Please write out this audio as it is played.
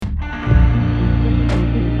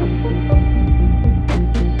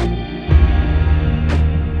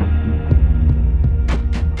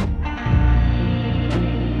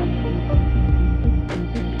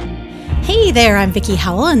Hey there, I'm Vicki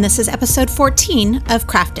Howell, and this is episode 14 of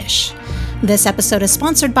Craftish. This episode is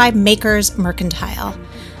sponsored by Makers Mercantile.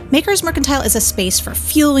 Makers Mercantile is a space for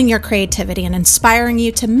fueling your creativity and inspiring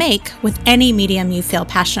you to make with any medium you feel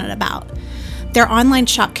passionate about. Their online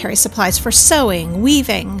shop carries supplies for sewing,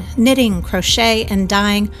 weaving, knitting, crochet, and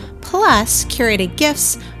dyeing, plus curated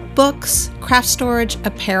gifts, books, craft storage,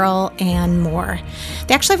 apparel, and more.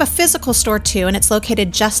 They actually have a physical store too, and it's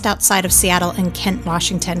located just outside of Seattle in Kent,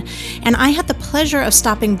 Washington. And I had the pleasure of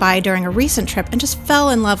stopping by during a recent trip and just fell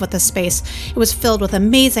in love with the space. It was filled with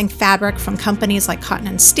amazing fabric from companies like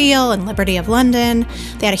Cotton & Steel and Liberty of London.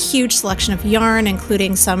 They had a huge selection of yarn,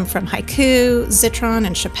 including some from Haiku, Zitron,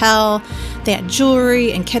 and Chappelle. They had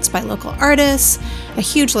jewelry and kits by local artists, a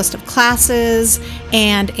huge list of classes,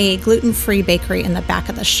 and a gluten-free bakery in the back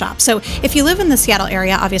of the shop. So if you live in the Seattle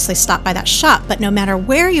area, obviously stop by that shop, but no matter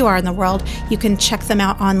where you are in the world, you can check them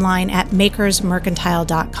out online at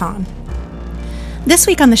makersmercantile.com. This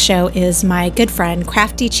week on the show is my good friend,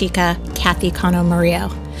 crafty chica, Kathy Cano Murillo.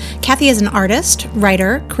 Kathy is an artist,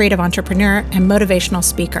 writer, creative entrepreneur, and motivational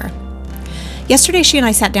speaker. Yesterday, she and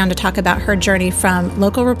I sat down to talk about her journey from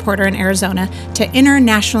local reporter in Arizona to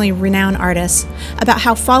internationally renowned artist, about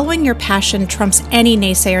how following your passion trumps any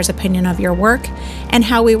naysayer's opinion of your work, and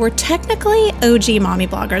how we were technically OG mommy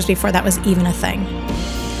bloggers before that was even a thing.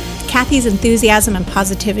 Kathy's enthusiasm and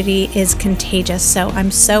positivity is contagious, so I'm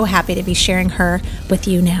so happy to be sharing her with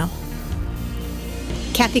you now.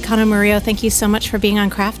 Kathy Cano Murillo, thank you so much for being on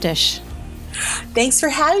Craftish. Thanks for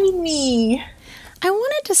having me. I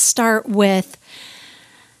wanted to start with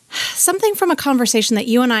something from a conversation that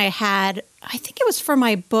you and I had. I think it was for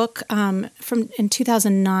my book from in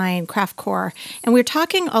 2009, Craft Core. And we were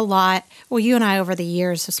talking a lot, well, you and I over the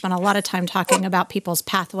years have spent a lot of time talking about people's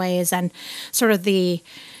pathways and sort of the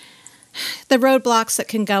roadblocks that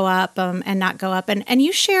can go up and not go up. And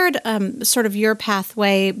you shared sort of your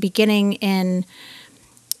pathway beginning in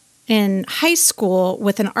high school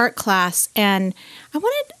with an art class, and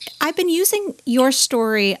I've been using your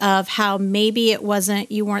story of how maybe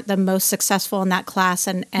you weren't the most successful in that class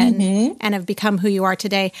and have become who you are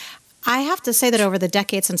today. I have to say that over the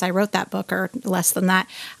decades since I wrote that book, or less than that,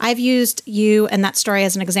 I've used you and that story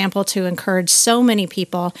as an example to encourage so many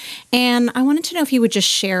people. And I wanted to know if you would just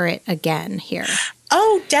share it again here.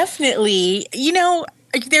 Oh, definitely. You know,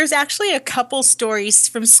 there's actually a couple stories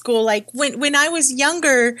from school. Like when I was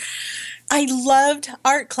younger, I loved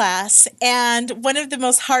art class. And one of the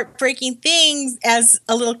most heartbreaking things as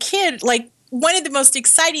a little kid, like one of the most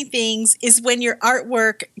exciting things is when your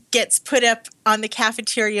artwork gets put up on the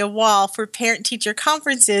cafeteria wall for parent-teacher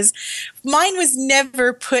conferences. Mine was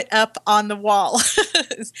never put up on the wall.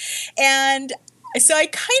 And so I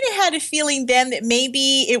kind of had a feeling then that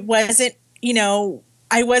maybe it wasn't,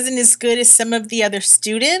 I wasn't as good as some of the other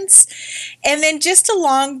students. And then just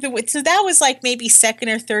along the way, so that was like maybe second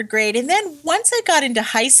or third grade. And then once I got into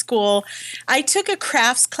high school, I took a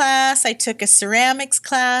crafts class, I took a ceramics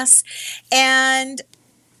class, and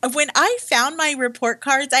when I found my report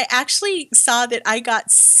cards, I actually saw that I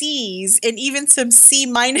got C's and even some C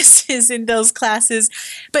minuses in those classes.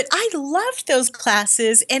 But I loved those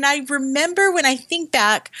classes. And I remember when I think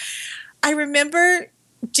back, I remember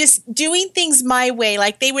just doing things my way.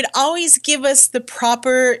 Like they would always give us the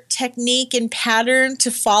proper technique and pattern to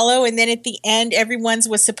follow. And then at the end, everyone's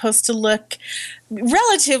was supposed to look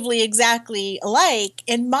relatively exactly alike.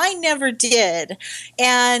 And mine never did.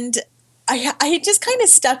 And I just kind of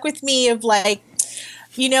stuck with me of like,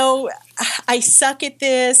 I suck at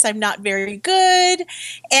this. I'm not very good.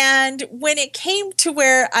 And when it came to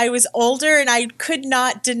where I was older and I could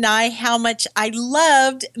not deny how much I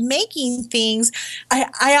loved making things,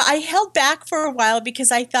 I held back for a while because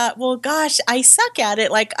I thought, well, gosh, I suck at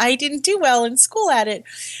it. Like I didn't do well in school at it.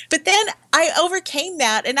 But then I overcame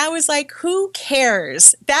that and I was like, who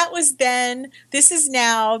cares? That was then. This is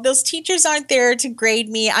now. Those teachers aren't there to grade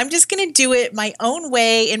me. I'm just going to do it my own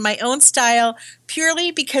way in my own style,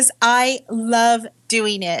 purely because I love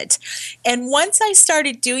doing it. And once I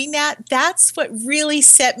started doing that, that's what really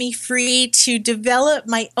set me free to develop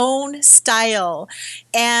my own style.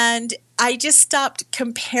 And I just stopped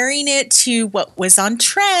comparing it to what was on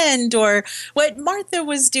trend or what Martha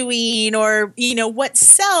was doing or, what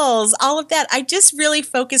sells, all of that. I just really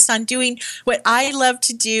focused on doing what I love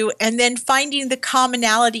to do and then finding the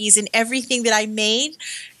commonalities in everything that I made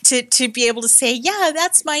to be able to say, yeah,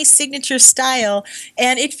 that's my signature style.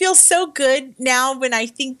 And it feels so good now when I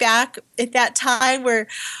think back at that time where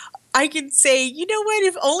I can say, you know what,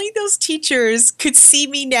 if only those teachers could see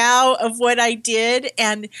me now of what I did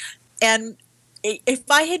and if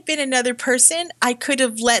I had been another person, I could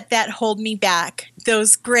have let that hold me back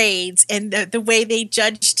those grades and the way they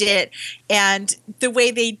judged it and the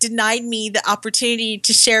way they denied me the opportunity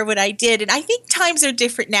to share what I did. And I think times are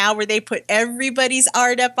different now where they put everybody's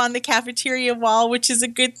art up on the cafeteria wall, which is a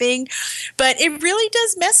good thing. But it really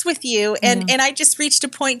does mess with you. And I just reached a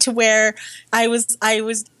point to where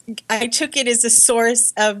I took it as a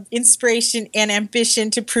source of inspiration and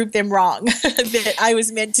ambition to prove them wrong that I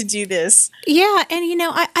was meant to do this. Yeah. And,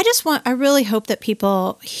 I really hope that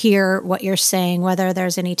people hear what you're saying, whether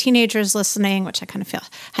there's any teenagers listening, which I kind of feel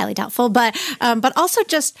highly doubtful, but also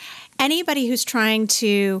just anybody who's trying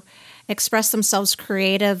to express themselves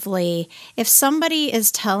creatively. If somebody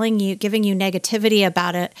is telling you, giving you negativity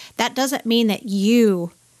about it, that doesn't mean that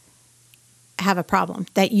you have a problem,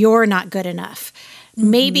 that you're not good enough.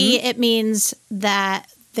 Maybe it means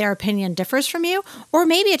that their opinion differs from you, or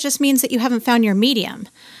maybe it just means that you haven't found your medium.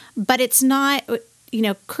 But it's not,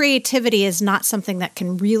 creativity is not something that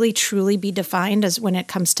can really truly be defined as when it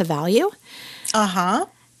comes to value. Uh-huh.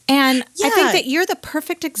 And I think that you're the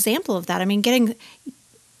perfect example of that. I mean, getting,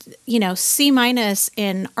 C-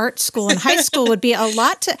 in art school and high school would be a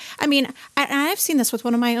lot to, I've seen this with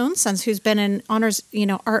one of my own sons who's been in honors,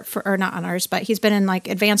 art or not honors, but he's been in like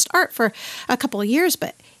advanced art for a couple of years,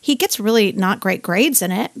 but he gets really not great grades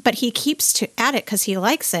in it, but he keeps at it because he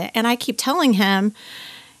likes it. And I keep telling him,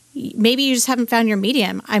 maybe you just haven't found your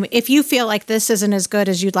medium. If you feel like this isn't as good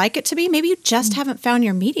as you'd like it to be, maybe you just haven't found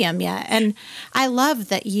your medium yet. And I love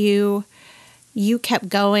that you kept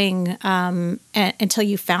going until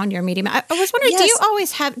you found your medium. I was wondering,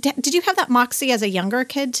 did you have that moxie as a younger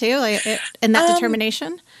kid too, and that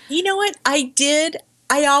determination? You know what? I did.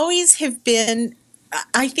 I always have been,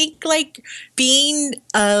 I think like being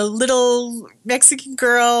a little Mexican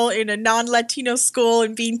girl in a non-Latino school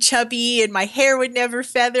and being chubby and my hair would never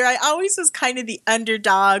feather. I always was kind of the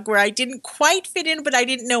underdog where I didn't quite fit in, but I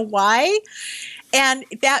didn't know why. And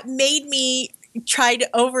that made me try to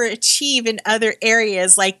overachieve in other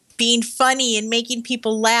areas, like being funny and making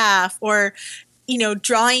people laugh, or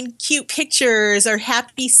drawing cute pictures or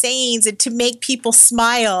happy sayings and to make people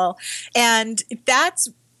smile. And that's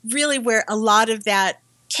really where a lot of that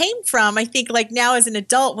came from. I think like now as an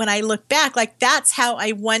adult, when I look back, like that's how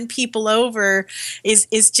I won people over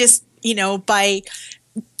is just, by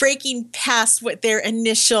breaking past what their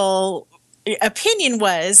initial opinion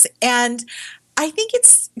was. And I think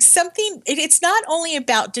it's something, it's not only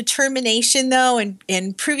about determination though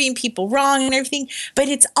and proving people wrong and everything, but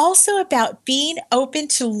it's also about being open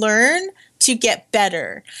to learn to get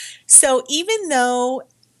better. So even though,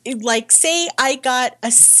 like, say I got a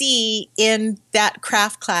C in that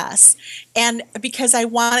craft class, and because I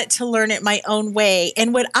wanted to learn it my own way,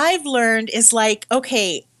 and what I've learned is like,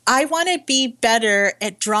 okay, I want to be better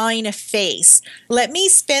at drawing a face. Let me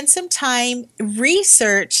spend some time,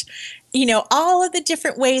 research all of the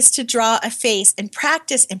different ways to draw a face and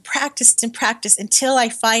practice and practice and practice until I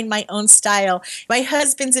find my own style. My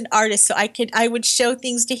husband's an artist, so I would show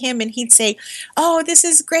things to him and he'd say, oh, this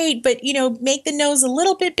is great, but, make the nose a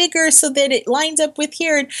little bit bigger so that it lines up with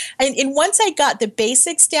here. And once I got the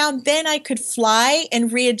basics down, then I could fly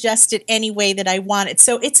and readjust it any way that I wanted.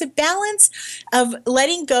 So it's a balance of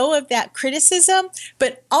letting go of that criticism,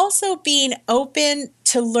 but also being open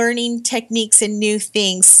to learning techniques and new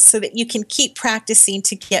things so that you can keep practicing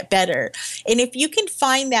to get better. And if you can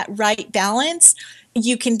find that right balance,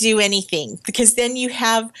 you can do anything, because then you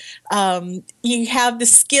have the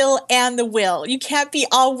skill and the will. You can't be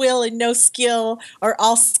all will and no skill, or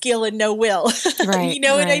all skill and no will. Right. You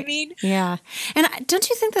know what I mean? Yeah. And don't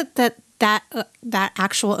you think that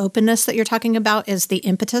actual openness that you're talking about is the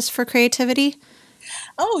impetus for creativity?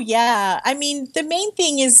 Oh, yeah. I mean, the main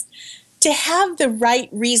thing is to have the right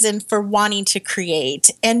reason for wanting to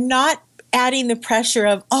create, and not adding the pressure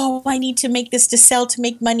of, oh, I need to make this to sell to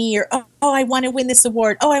make money, or, oh, I want to win this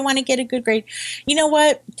award. Oh, I want to get a good grade. You know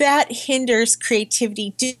what? That hinders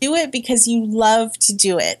creativity. Do it because you love to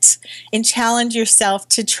do it and challenge yourself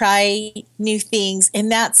to try new things.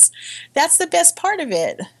 And that's the best part of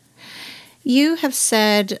it. You have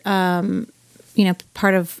said,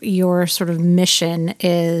 part of your sort of mission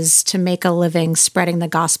is to make a living spreading the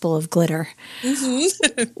gospel of glitter.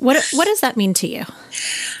 Mm-hmm. What does that mean to you?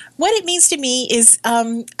 What it means to me is,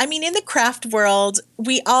 in the craft world,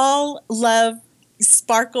 we all love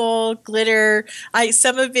sparkle, glitter.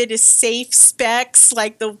 Some of it is safe specs,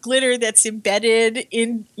 like the glitter that's embedded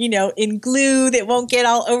in glue that won't get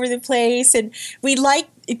all over the place. And we like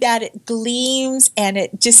that it gleams and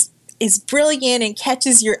it just is brilliant and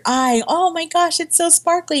catches your eye. Oh my gosh, it's so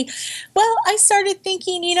sparkly. Well, I started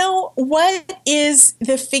thinking, what is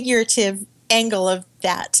the figurative angle of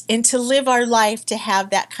that and to live our life to have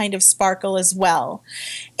that kind of sparkle as well.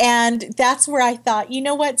 And that's where I thought, you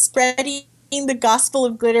know what, spreading the gospel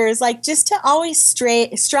of glitter is like just to always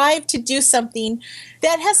strive to do something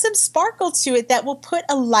that has some sparkle to it that will put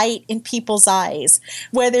a light in people's eyes,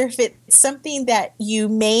 whether if it's something that you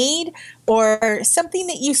made or something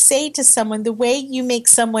that you say to someone, the way you make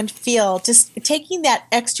someone feel, just taking that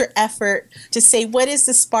extra effort to say, what is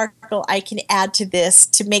the sparkle I can add to this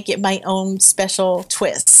to make it my own special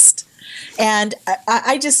twist? And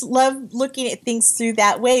I just love looking at things through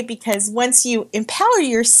that way, because once you empower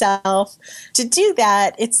yourself to do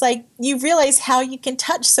that, it's like you realize how you can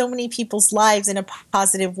touch so many people's lives in a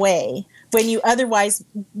positive way when you otherwise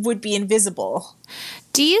would be invisible.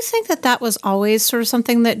 Do you think that that was always sort of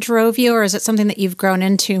something that drove you, or is it something that you've grown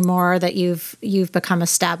into more, that you've become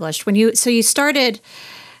established? So you started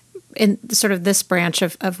in sort of this branch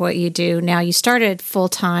of what you do now. You started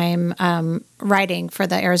full-time writing for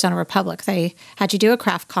the Arizona Republic. They had you do a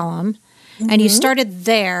craft column, and you started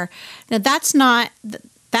there. Now that's not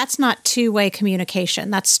two-way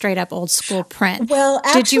communication. That's straight up old school print. Well,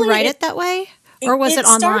 actually, did you write it that way, or was it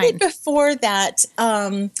online? It started before that,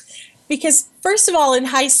 because first of all, in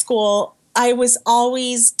high school, I was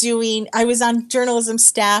on journalism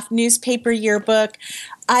staff, newspaper yearbook.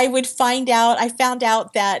 I found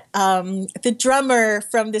out that the drummer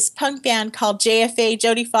from this punk band called JFA,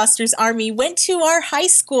 Jodie Foster's Army, went to our high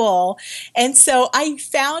school. And so I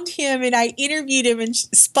found him and I interviewed him and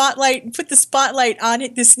put the spotlight on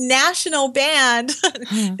it, this national band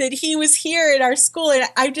that he was here at our school. And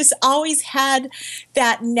I just always had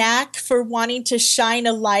that knack for wanting to shine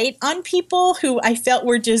a light on people who I felt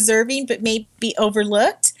were deserving but may be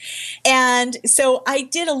overlooked. And so I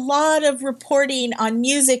did a lot of reporting on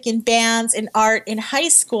music and bands and art in high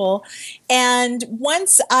school. And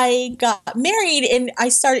once I got married and I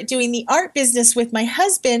started doing the art business with my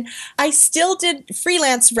husband, I still did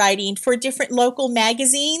freelance writing for different local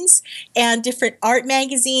magazines and different art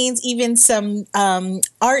magazines, even some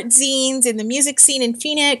art zines in the music scene in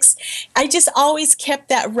Phoenix. I just always kept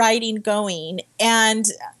that writing going. And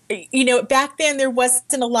you know, back then there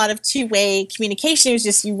wasn't a lot of two-way communication. It was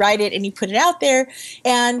just you write it and you put it out there.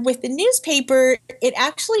 And with the newspaper, it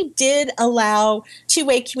actually did allow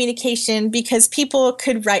two-way communication because people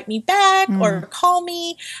could write me back or call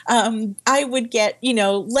me. I would get,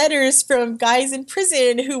 letters from guys in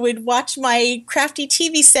prison who would watch my crafty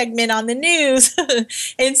TV segment on the news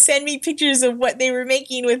and send me pictures of what they were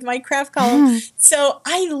making with my craft column. So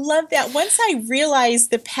I love that. Once I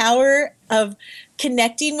realized the power of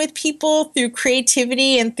connecting with people through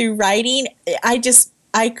creativity and through writing,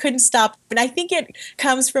 I couldn't stop. And I think it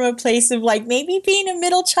comes from a place of like maybe being a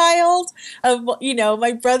middle child of,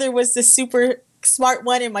 my brother was the super smart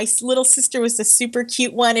one and my little sister was the super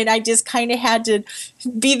cute one. And I just kind of had to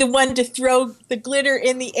be the one to throw the glitter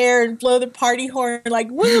in the air and blow the party horn like,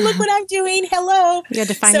 woo, look what I'm doing. Hello. You had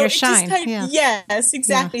to find your shine. Yes,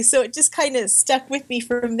 exactly. Yeah. So it just kind of stuck with me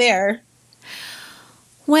from there.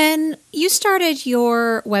 When you started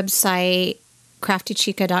your website,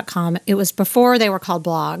 craftychica.com, it was before they were called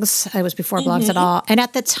blogs. It was before blogs at all. And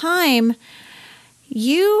at the time,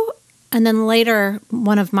 you, and then later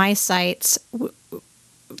one of my sites,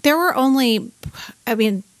 there were only,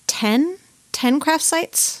 10 craft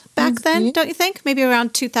sites back then, don't you think? Maybe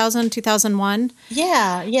around 2000, 2001.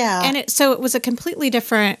 Yeah. And so it was a completely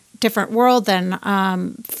different world than,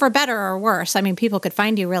 for better or worse. I mean, people could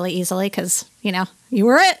find you really easily because, you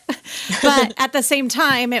were it. But at the same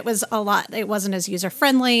time, it was it wasn't as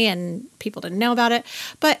user-friendly and people didn't know about it.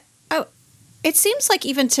 But it seems like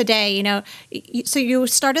even today, so you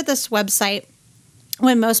started this website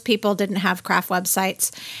when most people didn't have craft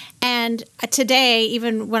websites. And today,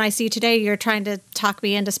 even when I see you today, you're trying to talk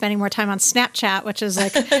me into spending more time on Snapchat, which is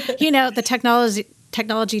like, the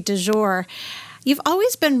technology du jour. You've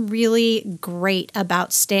always been really great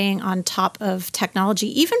about staying on top of technology,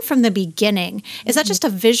 even from the beginning. Is that just a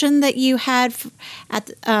vision that you had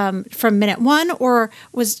from minute one, or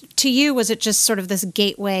was it just sort of this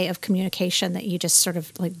gateway of communication that you just sort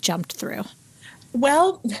of like jumped through?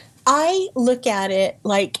 Well, I look at it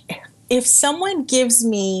like if someone gives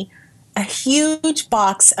me a huge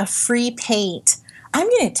box of free paint, I'm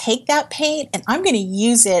going to take that paint and I'm going to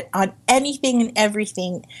use it on anything and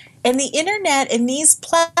everything. And the internet and these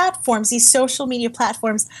platforms, these social media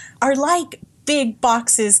platforms, are like big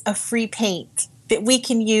boxes of free paint that we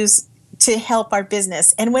can use to help our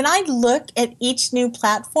business. And when I look at each new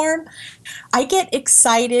platform, I get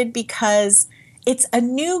excited because it's a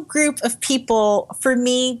new group of people for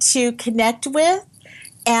me to connect with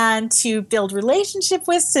and to build relationship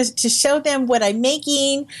with, to show them what I'm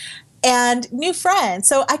making. and new friends.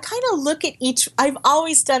 So I kind of look at I've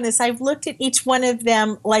always done this. I've looked at each one of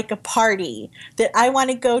them like a party that I want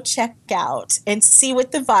to go check out and see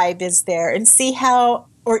what the vibe is there and see how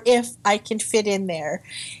or if I can fit in there.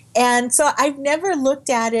 And so I've never looked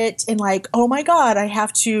at it in like, oh my God, I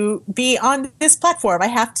have to be on this platform. I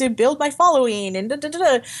have to build my following and da, da, da,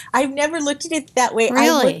 da. I've never looked at it that way. Really?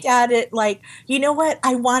 I looked at it like, you know what?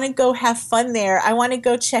 I want to go have fun there. I want to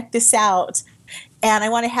go check this out. And I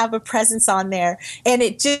want to have a presence on there. And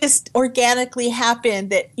it just organically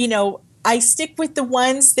happened that, I stick with the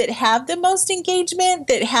ones that have the most engagement,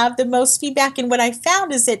 that have the most feedback. And what I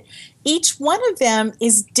found is that each one of them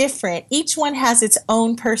is different. Each one has its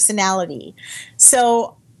own personality.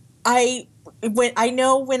 So I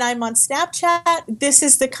know when I'm on Snapchat, this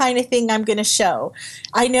is the kind of thing I'm going to show.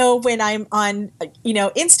 I know when I'm on,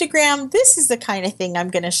 Instagram, this is the kind of thing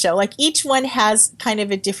I'm going to show. Like each one has kind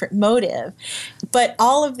of a different motive, but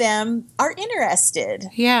all of them are interested.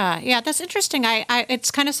 Yeah, that's interesting.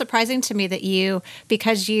 It's kind of surprising to me that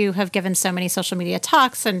because you have given so many social media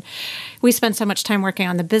talks and we spend so much time working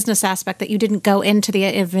on the business aspect, that you didn't go into the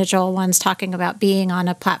individual ones talking about being on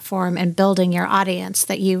a platform and building your audience,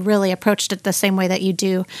 that you really approached it the same way that you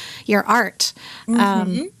do your art.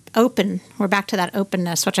 Mm-hmm. Open. We're back to that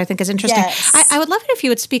openness, which I think is interesting. Yes. I would love it if you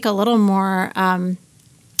would speak a little more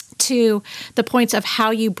to the points of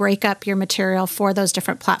how you break up your material for those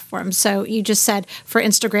different platforms. So you just said for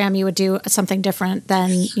Instagram, you would do something different than,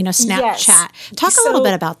 Snapchat. Yes. Talk a little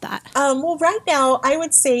bit about that. Well, right now, I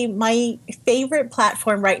would say my favorite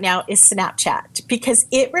platform right now is Snapchat because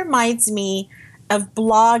it reminds me of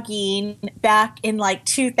blogging back in like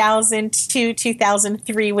 2002,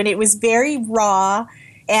 2003, when it was very raw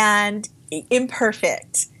and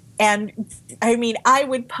imperfect. And I mean, I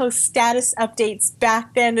would post status updates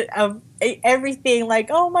back then of everything like,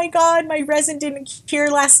 oh my God, my resin didn't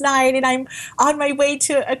cure last night and I'm on my way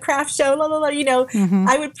to a craft show, la, la, la, Mm-hmm.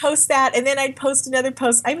 I would post that and then I'd post another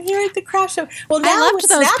post. I'm here at the craft show. Well, now I loved with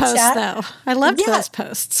those Snapchat, posts, though. I loved those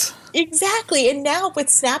posts. Exactly. And now with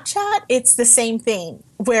Snapchat, it's the same thing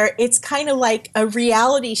where it's kind of like a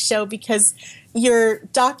reality show because you're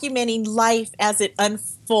documenting life as it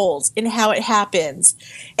unfolds and how it happens.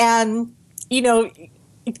 And,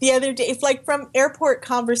 the other day, if like from airport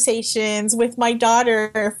conversations with my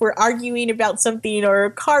daughter, if we're arguing about something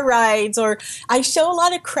or car rides, or I show a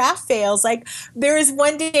lot of craft fails. Like there was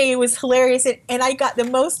one day it was hilarious and I got the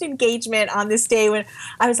most engagement on this day when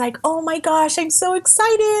I was like, oh my gosh, I'm so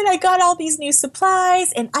excited. I got all these new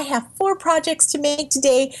supplies and I have 4 projects to make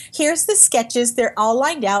today. Here's the sketches. They're all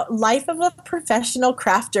lined out. Life of a professional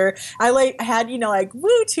crafter. I had,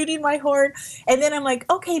 woo, tooting my horn. And then I'm like,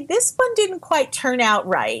 okay, this one didn't quite turn out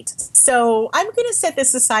right. So I'm going to set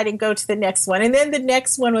this aside and go to the next one. And then the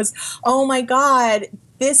next one was, oh my God,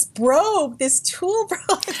 this tool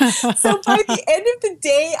broke. So by the end of the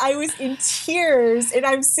day, I was in tears and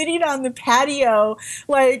I'm sitting on the patio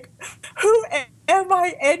like, who am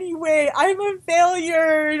I anyway? I'm a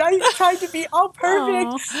failure. And I tried to be all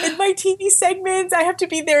perfect. In my TV segments, I have to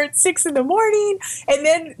be there at 6 a.m. And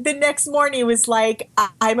then the next morning it was like,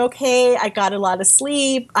 I'm okay. I got a lot of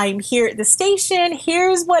sleep. I'm here at the station.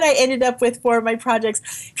 Here's what I ended up with for my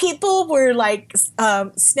projects. People were like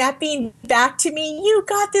snapping back to me. You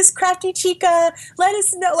got this, Crafty Chica. Let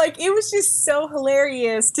us know. Like, it was just so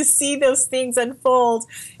hilarious to see those things unfold.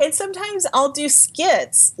 And sometimes I'll do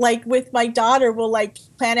skits, like with my daughter. We'll like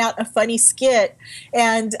plan out a funny skit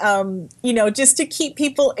and, just to keep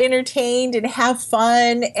people entertained and have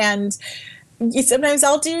fun. And sometimes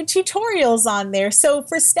I'll do tutorials on there. So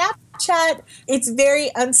for Snapchat, it's very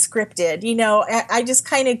unscripted. I just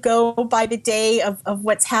kind of go by the day of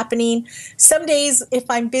what's happening. Some days, if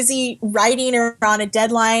I'm busy writing or on a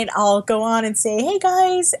deadline, I'll go on and say, hey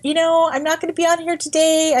guys, I'm not going to be on here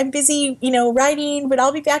today. I'm busy, writing, but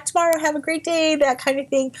I'll be back tomorrow. Have a great day, that kind of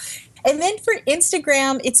thing. And then for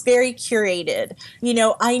Instagram, it's very curated.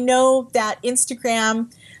 I know that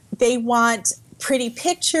Instagram, they want pretty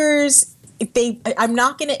pictures. I'm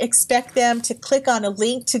not going to expect them to click on a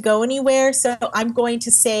link to go anywhere. So I'm going to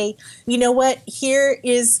say, you know what, here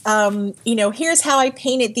is, here's how I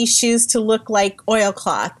painted these shoes to look like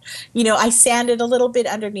oilcloth. I sanded a little bit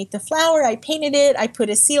underneath the flower. I painted it. I put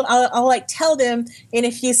a seal. I'll like tell them in a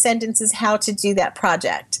few sentences how to do that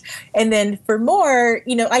project. And then for more,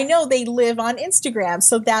 I know they live on Instagram,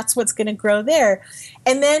 so that's what's going to grow there.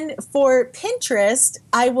 And then for Pinterest,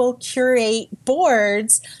 I will curate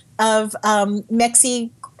boards of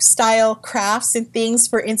Mexi-style crafts and things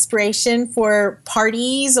for inspiration for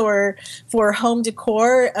parties or for home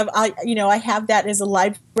decor. I have that as a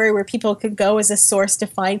library where people could go as a source to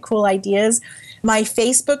find cool ideas. My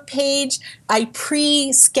Facebook page, I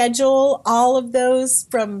pre-schedule all of those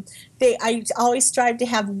I always strive to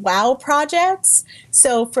have wow projects.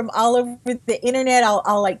 So from all over the internet,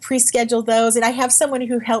 I'll like pre-schedule those. And I have someone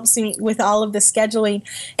who helps me with all of the scheduling.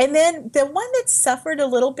 And then the one that suffered a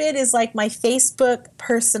little bit is like my Facebook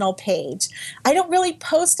personal page. I don't really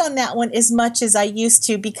post on that one as much as I used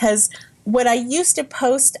to, because what I used to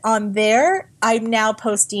post on there, I'm now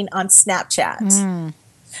posting on Snapchat.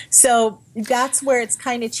 So that's where it's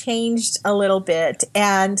kind of changed a little bit.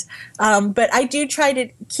 And, but I do try to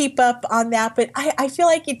keep up on that. But I feel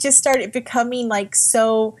like it just started becoming like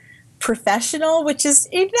so professional, which is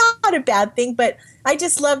not a bad thing, but I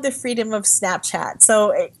just love the freedom of Snapchat.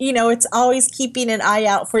 So, it's always keeping an eye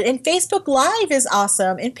out for it. And Facebook Live is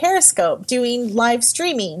awesome, and Periscope doing live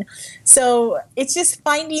streaming. So it's just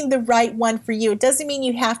finding the right one for you. It doesn't mean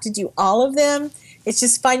you have to do all of them. It's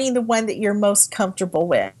just finding the one that you're most comfortable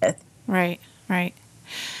with. Right.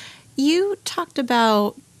 You talked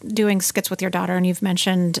about doing skits with your daughter, and you've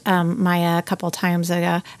mentioned Maya a couple times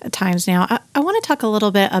now. I want to talk a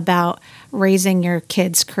little bit about raising your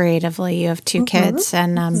kids creatively. You have two kids,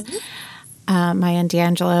 and Maya and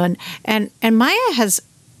D'Angelo, and Maya has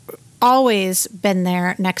always been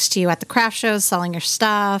there next to you at the craft shows, selling your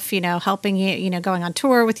stuff, helping you, going on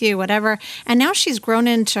tour with you, whatever. And now she's grown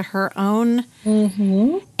into her own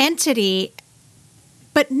entity,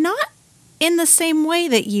 but not in the same way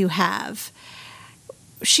that you have.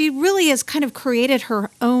 She really has kind of created her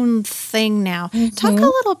own thing now. Talk a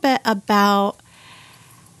little bit about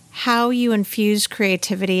how you infuse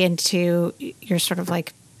creativity into your sort of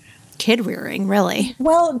like kid rearing, really.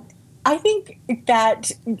 Well, I think that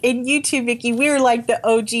in YouTube, Vicki, we were like the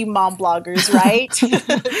OG mom bloggers, right?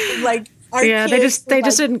 Like our kids they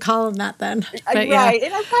just didn't call them that then. But, right, yeah.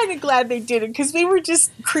 And I'm kind of glad they didn't, because we were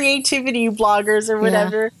just creativity bloggers or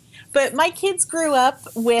whatever. Yeah. But my kids grew up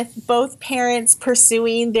with both parents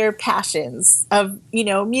pursuing their passions of,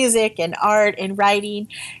 music and art and writing.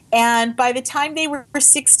 And by the time they were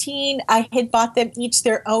 16, I had bought them each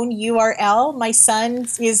their own URL. My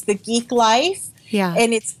son's is The Geek Life. Yeah.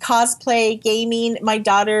 And it's cosplay, gaming. My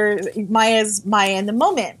daughter, Maya's Maya in the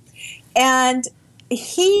Moment. And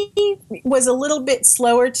he was a little bit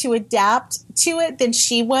slower to adapt to it than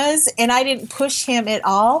she was, and I didn't push him at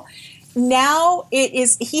all. Now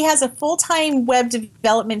he has a full-time web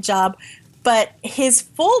development job, but his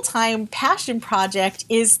full-time passion project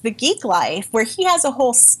is The Geek Life, where he has a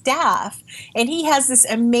whole staff, and he has this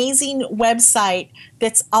amazing website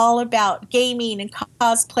that's all about gaming and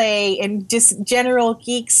cosplay and just general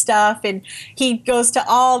geek stuff. And he goes to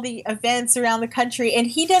all the events around the country, and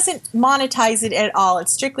he doesn't monetize it at all.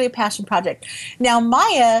 It's strictly a passion project. Now,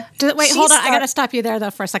 Maya... Wait, hold on. I got to stop you there, though,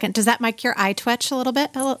 for a second. Does that make your eye twitch a little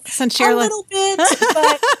bit? Since you're a little bit,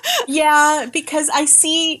 but yeah, because I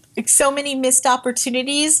see so many missed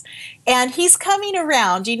opportunities, and he's coming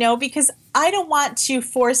around, because I don't want to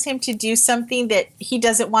force him to do something that he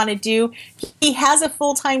doesn't want to do. He has a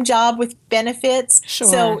full-time job with benefits,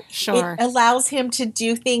 so it allows him to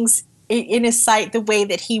do things in his site the way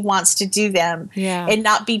that he wants to do them, and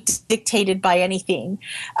not be dictated by anything.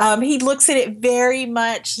 He looks at it very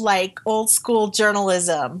much like old school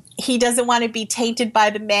journalism. He doesn't want to be tainted by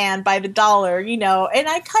the man, by the dollar, and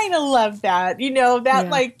I kind of love that.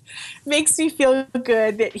 Like makes me feel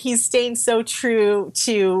good that he's staying so true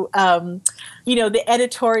to the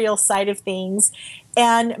editorial side of things.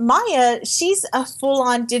 And Maya, she's a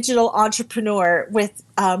full-on digital entrepreneur with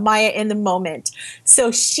Maya in the Moment.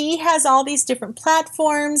 So she has all these different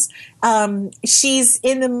platforms. She's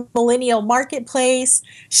in the millennial marketplace.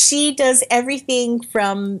 She does everything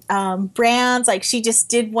from brands. Like she just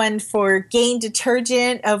did one for Gain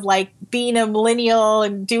detergent of like being a millennial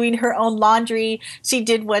and doing her own laundry. She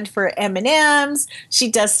did one for M&M's. She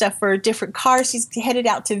does stuff for different cars. She's headed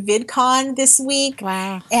out to VidCon this week.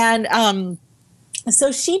 Wow. And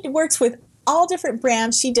so she works with all different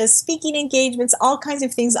brands. She does speaking engagements, all kinds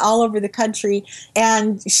of things all over the country.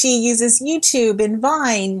 And she uses YouTube and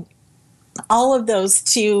Vine, all of those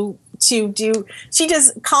to do. She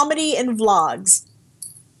does comedy and vlogs.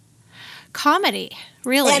 Comedy,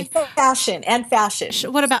 really? And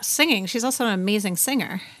fashion. What about singing? She's also an amazing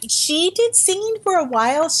singer. She did singing for a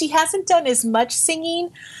while. She hasn't done as much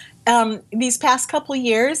singing these past couple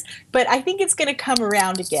years, but I think it's going to come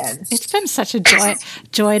around again. It's been such a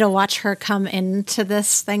joy to watch her come into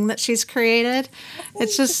this thing that she's created.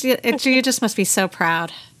 It's just, you just must be so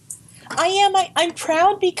proud. I am. I'm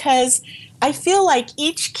proud because I feel like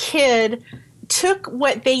each kid took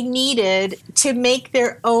what they needed to make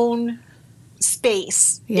their own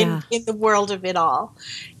space Yeah. in the world of it all.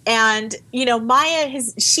 And, you know, Maya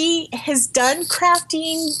has done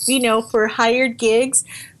crafting, you know, for hired gigs,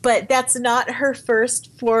 but that's not her first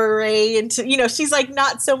foray into, you know, she's like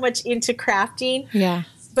not so much into crafting. Yeah.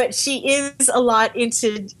 But she is a lot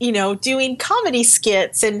into, you know, doing comedy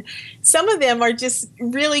skits, and some of them are just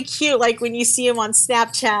really cute. Like when you see them on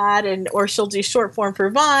Snapchat, or she'll do short form for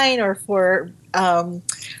Vine or for,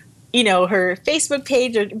 you know, her Facebook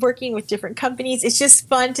page, or working with different companies. It's just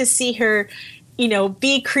fun to see her, you know,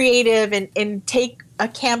 be creative and take a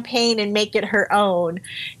campaign and make it her own.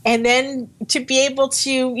 And then to be able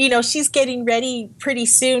to, you know, she's getting ready pretty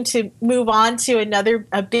soon to move on to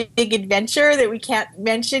a big adventure that we can't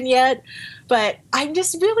mention yet. But I'm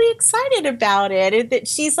just really excited about it, that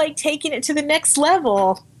she's like taking it to the next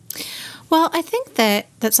level. Well, I think that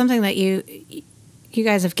that's something that you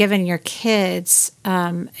guys have given your kids,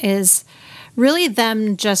 is really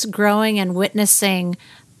them just growing and witnessing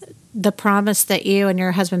the promise that you and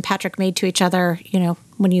your husband Patrick made to each other, you know,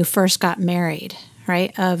 when you first got married,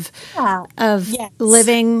 right? Of Yes.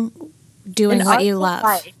 living, doing An what you artful love.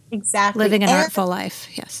 life. Exactly. Living an And artful life.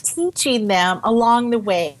 Yes. teaching them along the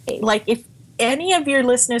way. Like if any of your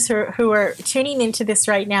listeners who are tuning into this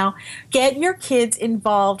right now, get your kids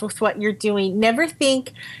involved with what you're doing. Never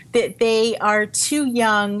think that they are too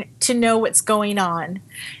young to know what's going on.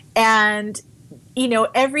 And you know,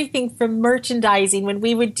 everything from merchandising. When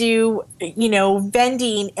we would do, you know,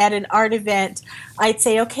 vending at an art event, I'd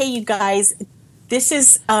say, okay, you guys, this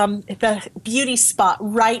is the beauty spot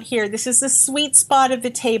right here. This is the sweet spot of the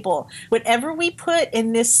table. Whatever we put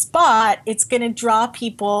in this spot, it's going to draw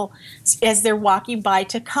people as they're walking by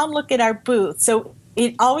to come look at our booth. So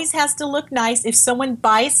it always has to look nice. If someone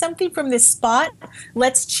buys something from this spot,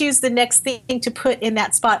 let's choose the next thing to put in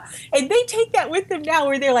that spot. And they take that with them now,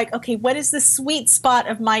 where they're like, okay, what is the sweet spot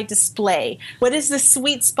of my display? What is the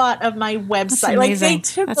sweet spot of my website? Like they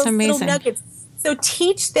took those little nuggets. So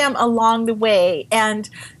teach them along the way and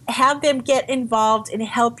have them get involved and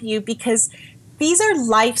help you, because these are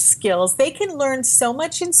life skills. They can learn so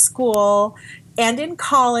much in school and in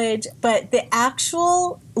college, but the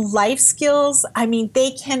actual life skills, I mean,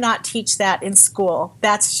 they cannot teach that in school.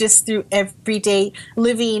 That's just through everyday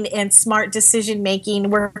living and smart decision making,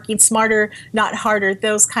 working smarter, not harder,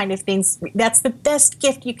 those kind of things. That's the best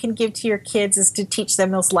gift you can give to your kids, is to teach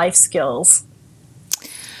them those life skills.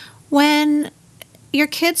 When your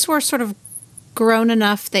kids were sort of grown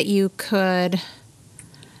enough that you could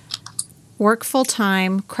work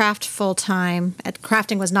full-time, craft full-time.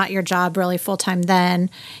 Crafting was not your job really full-time then.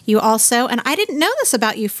 You also, and I didn't know this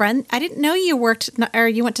about you, friend. I didn't know you worked, or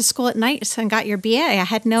you went to school at night and got your BA. I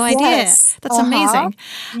had no idea. That's amazing.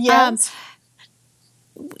 Yes.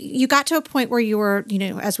 You got to a point where you were, you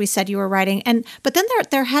know, as we said, you were writing, but then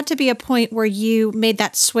there had to be a point where you made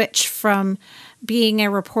that switch from being a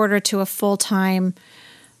reporter to a full-time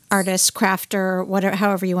artist, crafter, whatever,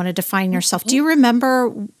 however you want to define yourself. Do you remember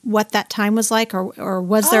what that time was like, or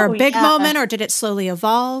was there a big moment, or did it slowly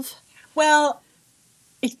evolve? Well,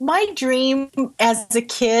 my dream as a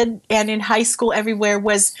kid and in high school everywhere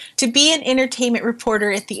was to be an entertainment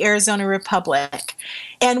reporter at the Arizona Republic.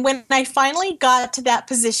 And when I finally got to that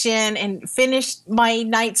position and finished my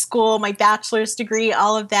night school, my bachelor's degree,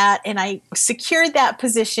 all of that, and I secured that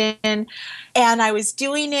position and I was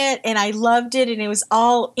doing it and I loved it, and it was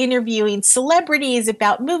all interviewing celebrities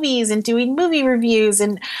about movies and doing movie reviews,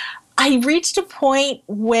 and I reached a point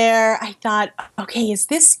where I thought, okay, is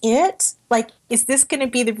this it? Like, is this going to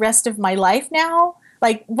be the rest of my life now?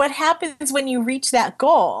 Like, what happens when you reach that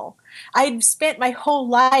goal? I'd spent my whole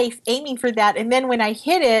life aiming for that. And then when I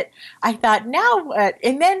hit it, I thought, now what?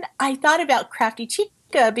 And then I thought about Crafty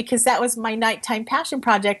Chica, because that was my nighttime passion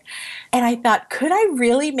project. And I thought, could I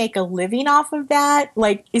really make a living off of that?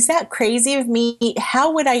 Like, is that crazy of me?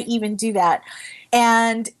 How would I even do that?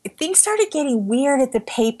 And things started getting weird at the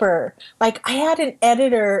paper. Like, I had an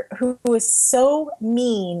editor who was so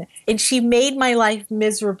mean, and she made my life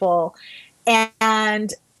miserable.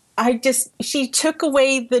 And she took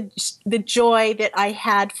away the joy that I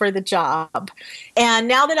had for the job. And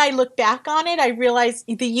now that I look back on it, I realize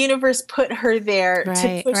the universe put her there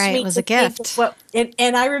to push me. It was a gift.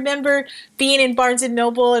 And I remember being in Barnes and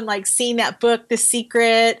Noble and like seeing that book, The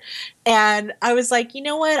Secret. And I was like, you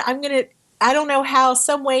know what? I don't know how,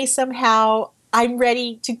 some way, somehow, I'm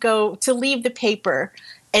ready to leave the paper.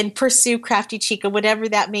 and pursue Crafty Chica, whatever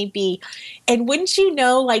that may be. And wouldn't you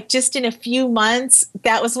know, like just in a few months,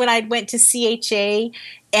 that was when I went to CHA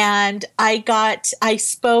and I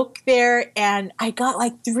spoke there and I got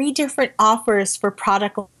like 3 different offers for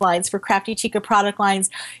product lines, for Crafty Chica product lines.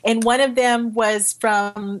 And one of them was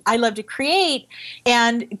from I Love to Create,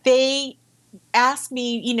 and they asked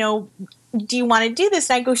me, do you want to do this?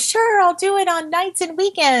 And I go, sure, I'll do it on nights and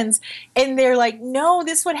weekends. And they're like, no,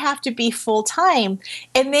 this would have to be full time.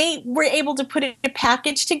 And they were able to put a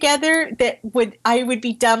package together that I would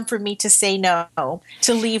be dumb for me to say no,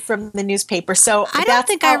 to leave from the newspaper. So I don't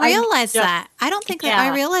think I realized that. I don't think that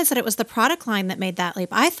I realized that it was the product line that made that leap.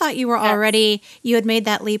 I thought you were you had made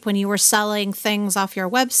that leap when you were selling things off your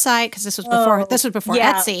website, because this was before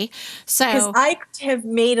Etsy. So because I could have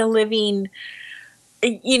made a living,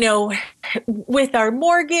 with our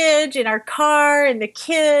mortgage and our car and the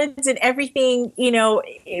kids and everything,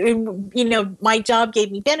 my job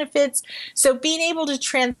gave me benefits. So being able to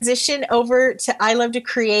transition over to I Love to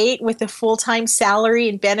Create with a full-time salary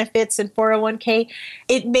and benefits and 401k,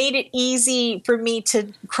 it made it easy for me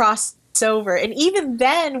to cross over. And even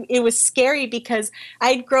then it was scary because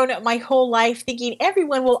I'd grown up my whole life thinking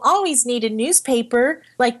everyone will always need a newspaper.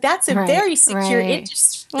 Like that's a very secure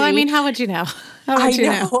industry. Well, I mean, how would you know? I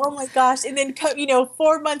know. Oh my gosh. And then,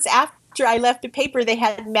 4 months after I left the paper, they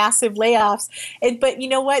had massive layoffs. But you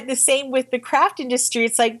know what? The same with the craft industry.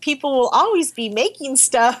 It's like people will always be making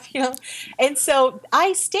stuff, And so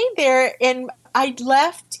I stayed there, and I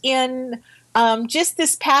left in just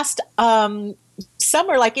this past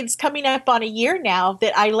summer. Like it's coming up on a year now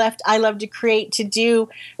that I left I Love to Create to do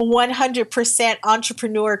 100%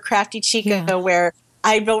 entrepreneur Crafty Chica, where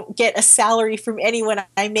I don't get a salary from anyone.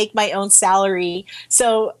 I make my own salary.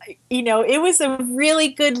 So, it was a really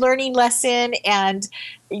good learning lesson. And,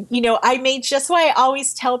 I made just why I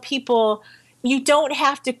always tell people, you don't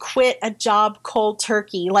have to quit a job cold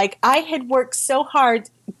turkey. Like I had worked so hard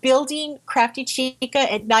building Crafty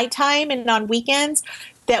Chica at nighttime and on weekends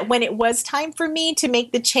that when it was time for me to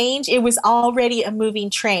make the change, it was already a moving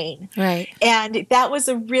train. Right. And that was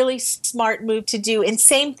a really smart move to do. And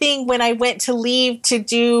same thing when I went to leave to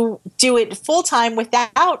do it full time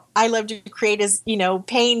without I Love to Create as,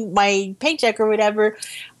 paying my paycheck or whatever.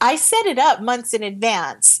 I set it up months in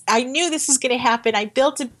advance. I knew this was going to happen. I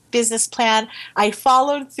built a business plan. I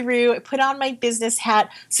followed through, I put on my business hat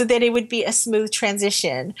so that it would be a smooth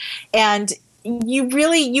transition. And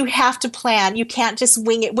you have to plan. You can't just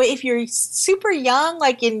wing it. If you're super young,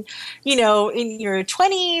 like in your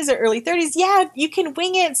 20s or early 30s, you can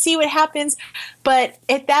wing it, see what happens. But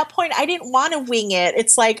at that point, I didn't want to wing it.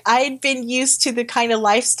 It's like I had been used to the kind of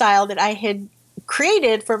lifestyle that I had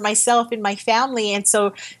created for myself and my family. And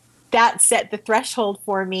so that set the threshold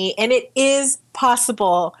for me. And it is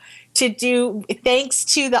possible to do, thanks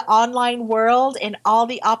to the online world and all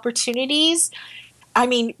the opportunities. I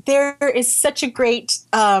mean, there is such a great,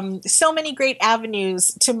 so many great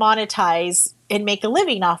avenues to monetize and make a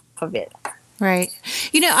living off of it. Right.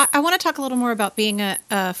 I want to talk a little more about being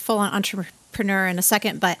a full-on entrepreneur in a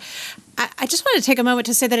second, but I just want to take a moment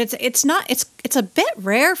to say that it's a bit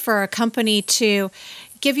rare for a company to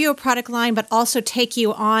give you a product line, but also take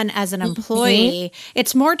you on as an employee. Mm-hmm.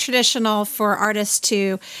 It's more traditional for artists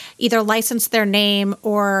to either license their name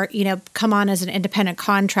or, come on as an independent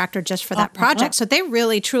contractor just for that project. So they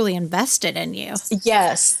really, truly invested in you.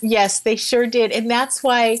 Yes, they sure did. And that's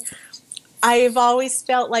why I've always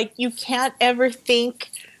felt like you can't ever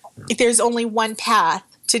think there's only one path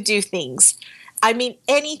to do things. I mean,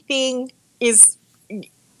 anything is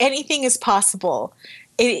possible.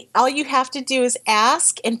 All you have to do is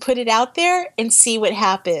ask and put it out there and see what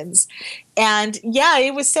happens. And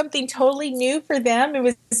it was something totally new for them. It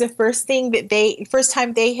was the first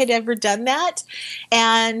time they had ever done that.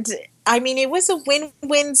 And I mean, it was a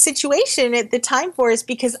win-win situation at the time for us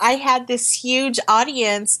because I had this huge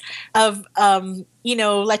audience of,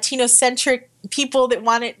 Latino-centric people that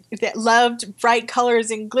loved bright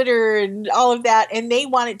colors and glitter and all of that, and they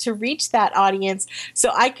wanted to reach that audience.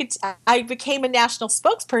 So I became a national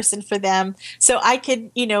spokesperson for them, so I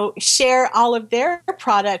could, share all of their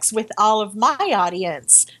products with all of my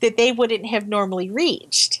audience that they wouldn't have normally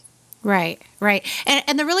reached. Right.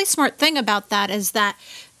 And the really smart thing about that is that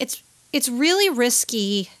it's really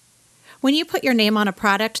risky. When you put your name on a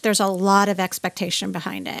product, there's a lot of expectation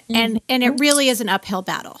behind it. Mm-hmm. And it really is an uphill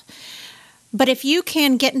battle. But if you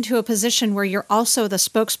can get into a position where you're also the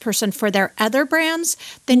spokesperson for their other brands,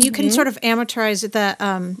 then you can sort of amortize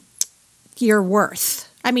your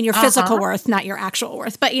worth. I mean, your physical worth, not your actual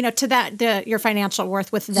worth, but your financial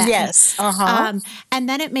worth with them. Yes. And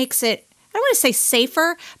then it makes it, I don't want to say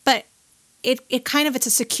safer, but it kind of, it's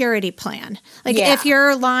a security plan. Like if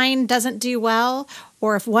your line doesn't do well,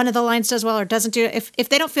 or if one of the lines does well or doesn't do, if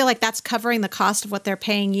they don't feel like that's covering the cost of what they're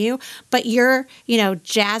paying you, but you're,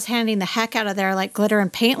 jazz handing the heck out of their like glitter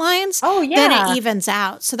and paint lines, then it evens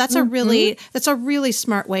out. So that's a really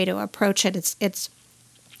smart way to approach it. It's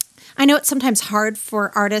I know it's sometimes hard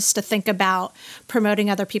for artists to think about promoting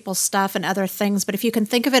other people's stuff and other things, but if you can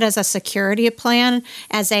think of it as a security plan,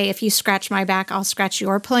 if you scratch my back, I'll scratch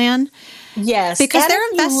your plan. Yes. Because they're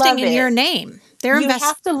investing in your name. You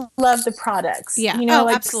have to love the products. Yeah.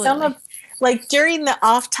 Absolutely. During the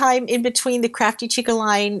off time in between the Crafty Chica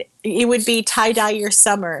line, it would be tie-dye your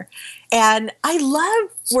summer. And I love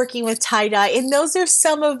working with tie-dye. And those are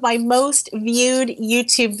some of my most viewed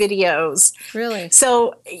YouTube videos. Really?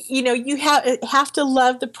 So, you have to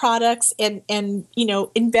love the products and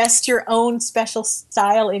invest your own special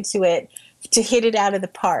style into it to hit it out of the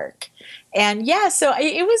park. And so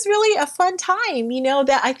it was really a fun time,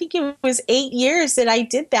 that I think it was 8 years that I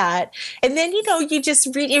did that. And then, you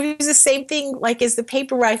just read, it was the same thing like as the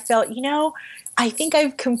paper where I felt, I think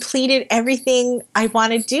I've completed everything I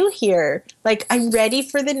want to do here. Like I'm ready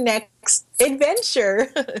for the next adventure.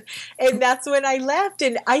 And that's when I left.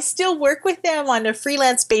 And I still work with them on a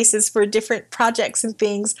freelance basis for different projects and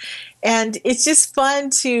things. And it's just fun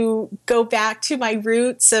to go back to my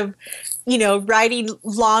roots of, writing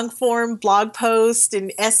long form blog posts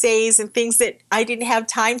and essays and things that I didn't have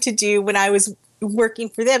time to do when I was working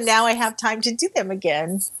for them. Now I have time to do them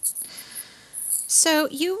again. So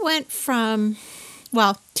you went from,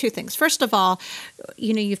 two things. First of all,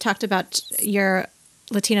 you've talked about your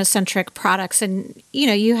Latino-centric products, and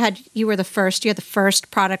you were the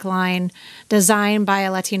first product line designed by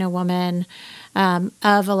a Latino woman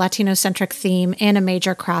of a Latino-centric theme in a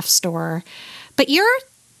major craft store. But your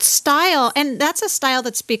style, and that's a style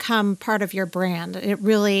that's become part of your brand. It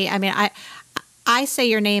really, I say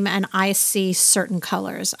your name and I see certain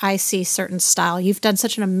colors. I see certain style. You've done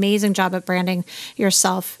such an amazing job at branding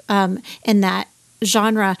yourself in that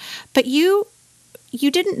genre. But you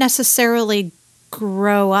didn't necessarily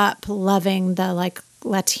grow up loving the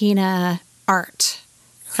Latina art,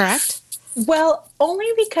 correct? Well, only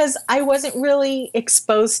because I wasn't really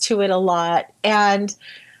exposed to it a lot. And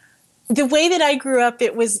the way that I grew up,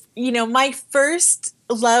 it was, my first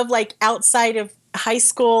love, outside of high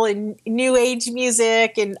school and new age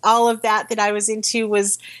music and all of that I was into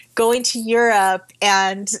was going to Europe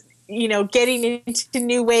and, getting into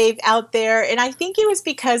new wave out there. And I think it was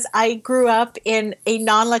because I grew up in a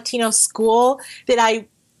non-Latino school that I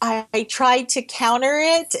tried to counter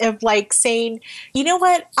it of saying, you know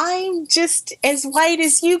what, I'm just as white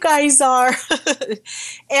as you guys are.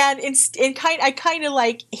 I kind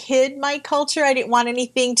of hid my culture. I didn't want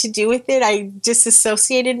anything to do with it. I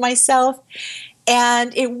disassociated myself.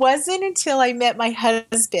 And it wasn't until I met my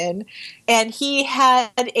husband, and he had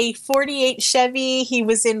a 48 Chevy. He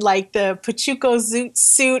was in the Pachuco zoot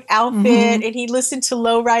suit outfit, and he listened to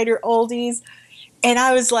lowrider oldies. And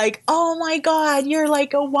I was like, oh my God, you're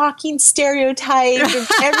like a walking stereotype of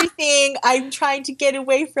everything I'm trying to get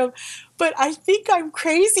away from. But I think I'm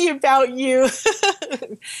crazy about you.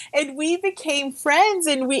 And we became friends,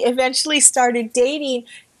 and we eventually started dating.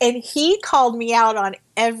 And he called me out on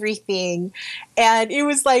everything. And it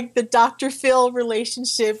was like the Dr. Phil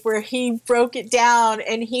relationship where he broke it down,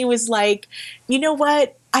 and he was like, you know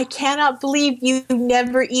what? I cannot believe you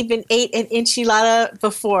never even ate an enchilada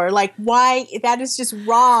before. Why? That is just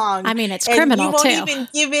wrong. It's criminal, you won't even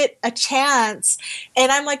give it a chance.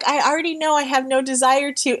 And I'm like, I already know I have no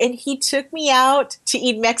desire to. And he took me out to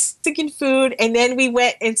eat Mexican food. And then we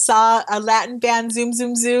went and saw a Latin band, Zoom,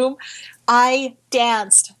 Zoom, Zoom. I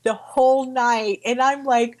danced the whole night. And I'm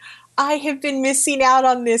like, I have been missing out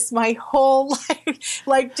on this my whole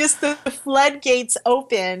life. Just the floodgates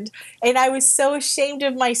opened. And I was so ashamed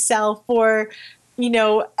of myself for,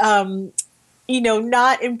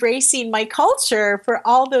 not embracing my culture for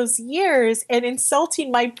all those years and insulting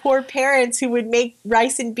my poor parents who would make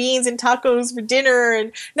rice and beans and tacos for dinner,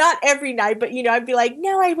 and not every night, but, I'd be like,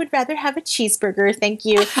 no, I would rather have a cheeseburger. Thank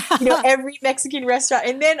you. Every Mexican restaurant.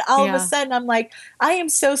 And then all of a sudden I'm like, I am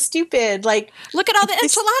so stupid. Look at all the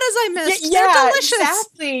enchiladas I missed. They're delicious.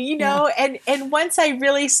 Exactly. And once I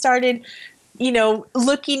really started,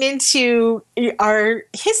 looking into our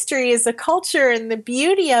history as a culture and the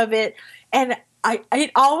beauty of it, and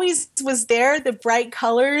it always was there, the bright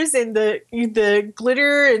colors and the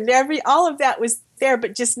glitter and all of that was there,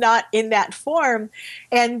 but just not in that form.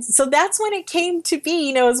 And so that's when it came to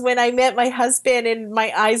be, is when I met my husband and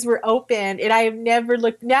my eyes were open, and I have never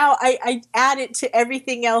looked. Now I add it to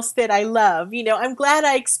everything else that I love. I'm glad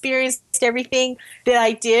I experienced everything that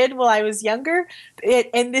I did while I was younger.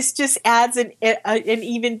 And this just adds an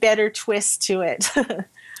even better twist to it.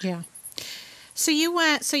 Yeah. So you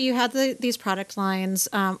had these product lines,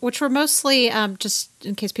 which were mostly, just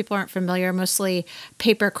in case people aren't familiar, mostly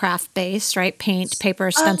paper craft based, right? Paint, paper,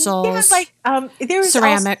 stencils, there was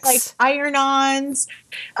ceramics, also iron-ons,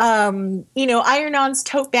 iron-ons,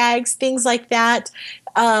 tote bags, things like that.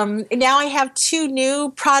 Now I have 2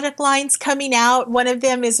 new product lines coming out. One of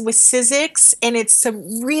them is with Sizzix, and it's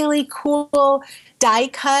some really cool die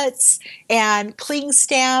cuts and cling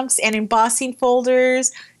stamps and embossing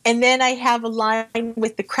folders. And then I have a line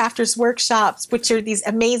with the Crafters Workshops, which are these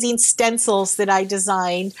amazing stencils that I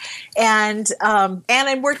designed. And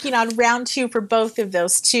I'm working on round 2 for both of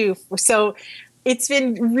those too. So it's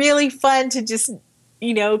been really fun to just,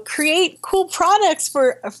 create cool products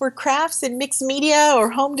for crafts and mixed media or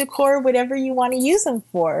home decor, whatever you want to use them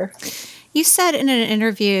for. You said in an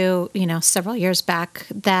interview, several years back,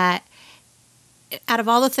 that out of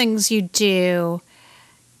all the things you do,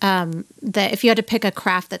 that if you had to pick a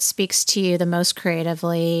craft that speaks to you the most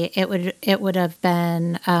creatively, it would have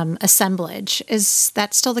been assemblage. Is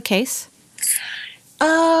that still the case?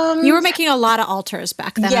 You were making a lot of altars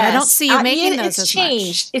back then. Yes. I don't see you making those as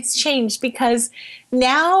much. It's changed because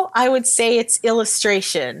now I would say it's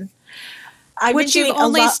illustration. Which you've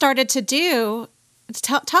only started to do.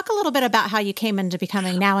 Talk a little bit about how you came into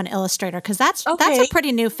becoming now an illustrator, because that's a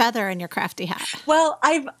pretty new feather in your crafty hat. Well,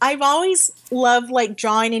 I've always loved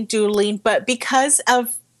drawing and doodling, but because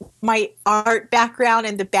of my art background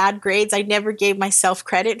and the bad grades, I never gave myself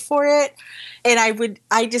credit for it. And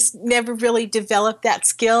I just never really developed that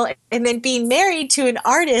skill. And then being married to an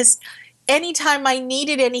artist, anytime I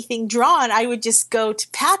needed anything drawn, I would just go to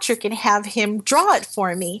Patrick and have him draw it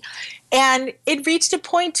for me. And it reached a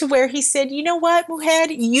point to where he said, "You know what, Muhed,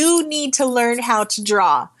 you need to learn how to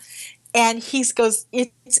draw." And he goes,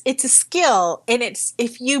 it's a skill. And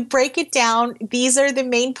if you break it down, these are the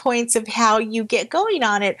main points of how you get going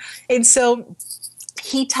on it. And so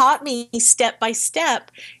he taught me step by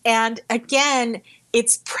step. And again,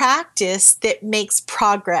 it's practice that makes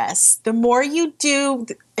progress. The more you do,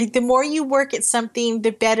 the more you work at something,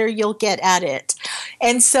 the better you'll get at it.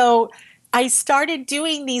 And so I started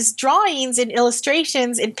doing these drawings and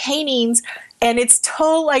illustrations and paintings, and it's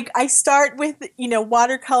I start with,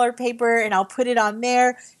 watercolor paper, and I'll put it on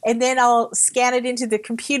there, and then I'll scan it into the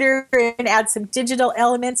computer and add some digital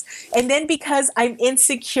elements. And then because I'm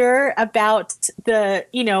insecure about the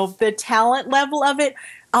talent level of it,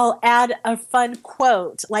 I'll add a fun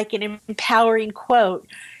quote, like an empowering quote.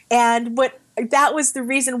 And that was the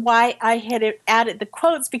reason why I had added the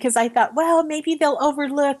quotes, because I thought, well, maybe they'll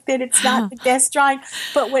overlook that it's not the best drawing.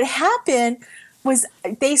 But what happened was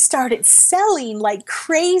they started selling like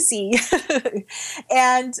crazy.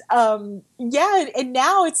 And and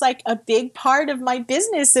now it's like a big part of my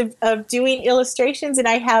business of doing illustrations. And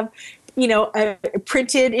I have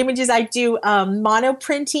printed images. I do mono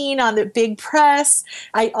printing on the big press.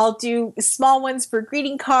 I'll do small ones for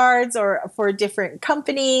greeting cards or for different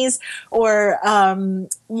companies, or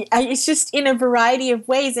it's just in a variety of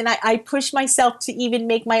ways. And I push myself to even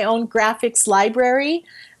make my own graphics library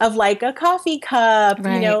of like a coffee cup,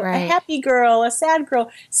 a happy girl, a sad girl,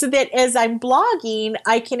 so that as I'm blogging,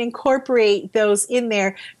 I can incorporate those in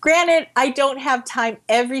there. Granted, I don't have time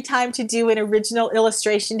every time to do an original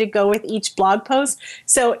illustration to go with each blog post.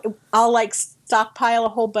 So I'll stockpile a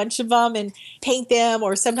whole bunch of them and paint them,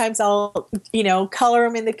 or sometimes I'll, color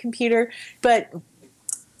them in the computer. But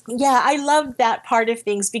yeah, I love that part of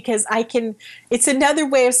things, because it's another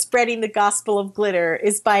way of spreading the gospel of glitter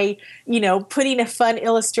is by, putting a fun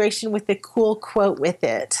illustration with a cool quote with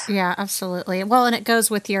it. Yeah, absolutely. Well, and it goes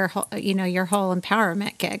with your whole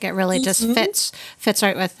empowerment gig. It really just fits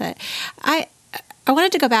right with it. I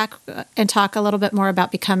wanted to go back and talk a little bit more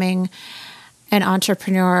about becoming an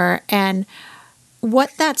entrepreneur and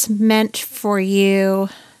what that's meant for you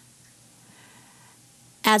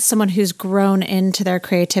as someone who's grown into their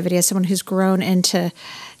creativity, as someone who's grown into,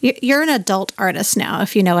 you're an adult artist now,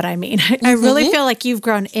 if you know what I mean. I really feel like you've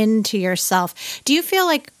grown into yourself. Do you feel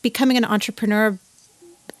like becoming an entrepreneur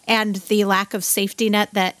and the lack of safety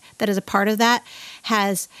net that is a part of that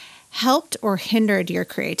has helped or hindered your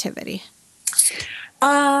creativity?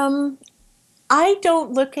 I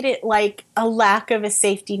don't look at it like a lack of a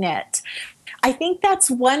safety net. I think that's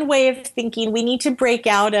one way of thinking we need to break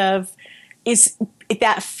out of, is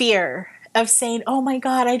that fear of saying, oh my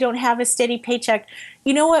God, I don't have a steady paycheck.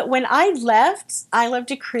 You know what? When I love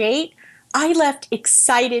to create, I left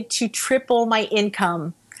excited to triple my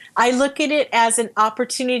income. I look at it as an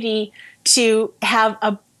opportunity to have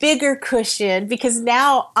a bigger cushion, because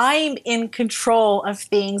now I'm in control of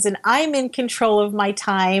things and I'm in control of my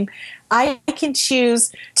time. I can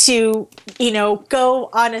choose to, go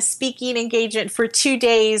on a speaking engagement for 2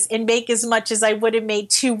 days and make as much as I would have made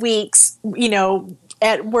 2 weeks,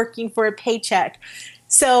 at working for a paycheck.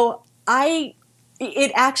 So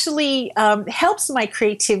it actually helps my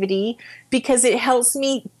creativity, because it helps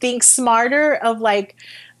me think smarter of like,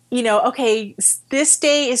 okay, this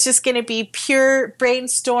day is just going to be pure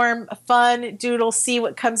brainstorm, fun, doodle, see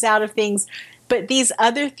what comes out of things. But these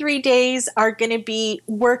other 3 days are going to be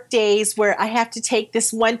work days where I have to take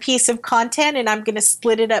this one piece of content and I'm going to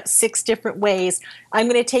split it up 6 different ways. I'm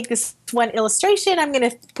going to take this one illustration, I'm going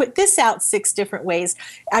to put this out 6 different ways.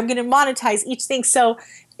 I'm going to monetize each thing. So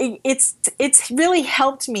it's really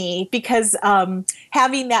helped me, because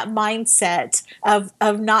having that mindset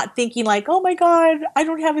of not thinking like, oh my God, I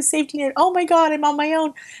don't have a safety net. Oh my God, I'm on my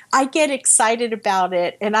own. I get excited about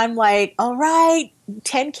it, and I'm like, all right,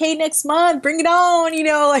 10K next month, bring it on,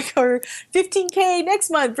 or 15K next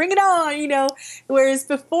month, bring it on, Whereas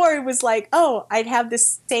before it was like, oh, I'd have the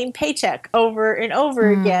same paycheck over and over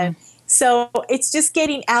again. So it's just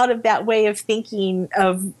getting out of that way of thinking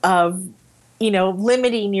of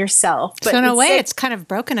limiting yourself. But so in a way, it's kind of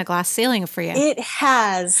broken a glass ceiling for you. It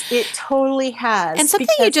has. It totally has. And something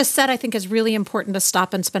you just said, I think, is really important to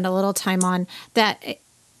stop and spend a little time on, that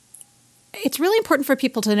it's really important for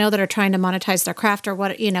people to know that are trying to monetize their craft, or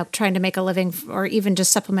trying to make a living, or even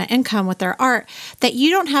just supplement income with their art, that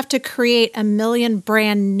you don't have to create a million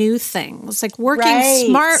brand new things. Like working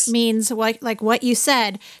smart means like what you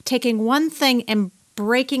said, taking one thing and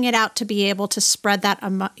breaking it out to be able to spread that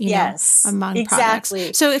among products.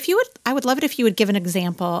 So I would love it if you would give an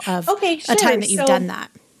example of a time that you've done that.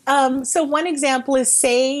 So one example is,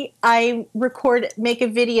 say I make a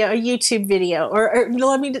video, a YouTube video, or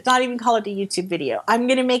let me not even call it a YouTube video. I'm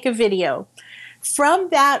going to make a video. From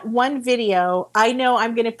that one video, I know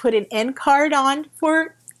I'm going to put an end card on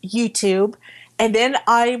for YouTube, and then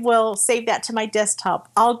I will save that to my desktop.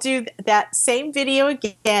 I'll do that same video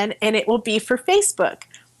again, and it will be for Facebook.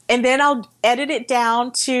 And then I'll edit it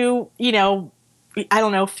down to,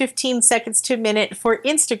 15 seconds to a minute for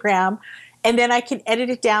Instagram. And then I can edit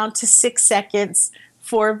it down to 6 seconds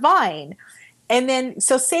for Vine. And then,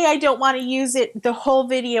 so say I don't want to use the whole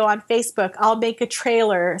video on Facebook, I'll make a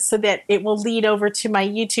trailer so that it will lead over to my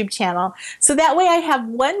YouTube channel. So that way I have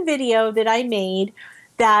one video that I made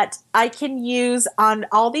that I can use on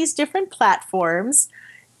all these different platforms.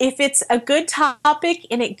 If it's a good topic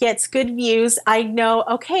and it gets good views, I know,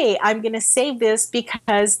 okay, I'm going to save this,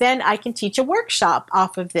 because then I can teach a workshop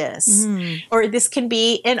off of this. Or this can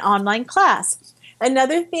be an online class.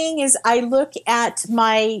 Another thing is I look at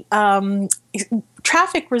my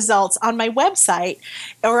traffic results on my website,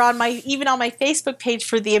 or even on my Facebook page,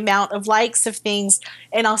 for the amount of likes of things,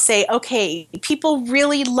 and I'll say, okay, people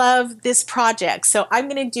really love this project, so I'm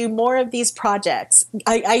going to do more of these projects.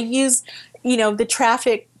 I use the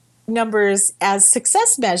traffic numbers as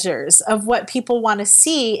success measures of what people want to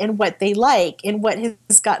see and what they like and what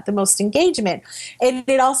has got the most engagement. And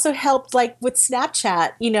it also helped, like with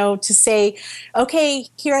Snapchat, to say, okay,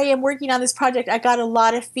 here I am working on this project. I got a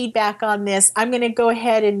lot of feedback on this. I'm going to go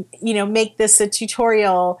ahead and, make this a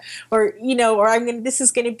tutorial, or this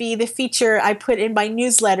is going to be the feature I put in my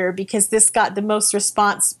newsletter because this got the most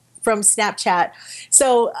response from Snapchat.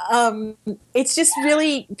 So it's just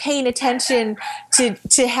really paying attention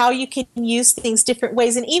to how you can use things different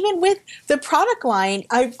ways. And even with the product line,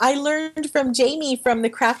 I learned from Jamie from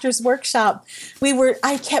the Crafters Workshop.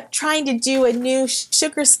 I kept trying to do a new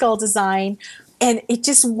sugar skull design, and it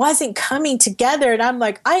just wasn't coming together. And I'm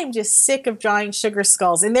like, I am just sick of drawing sugar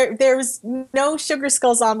skulls. And there was no sugar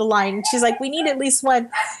skulls on the line. And she's like, we need at least one.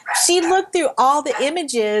 She looked through all the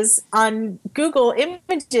images on Google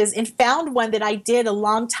Images and found one that I did a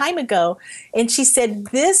long time ago. And she said,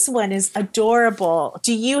 this one is adorable.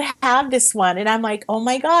 Do you have this one? And I'm like, oh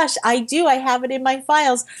my gosh, I do. I have it in my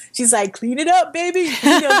files. She's like, clean it up, baby.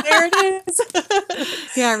 There it is.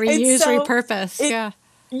 Yeah, reuse, repurpose.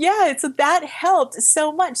 Yeah, so that helped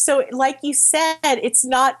so much. So like you said, it's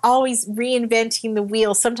not always reinventing the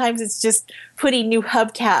wheel. Sometimes it's just putting new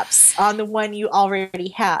hubcaps on the one you already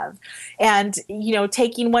have. And,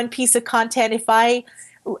 taking one piece of content, if I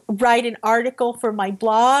write an article for my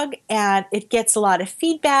blog and it gets a lot of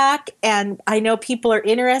feedback and I know people are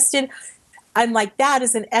interested, I'm like, that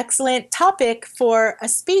is an excellent topic for a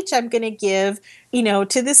speech I'm going to give,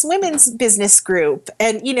 to this women's business group.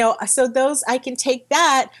 And, so those, I can take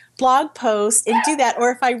that blog post and do that.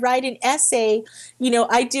 Or if I write an essay,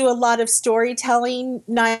 I do a lot of storytelling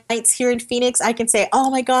nights here in Phoenix. I can say,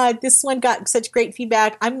 oh my God, this one got such great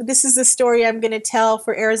feedback. This is the story I'm going to tell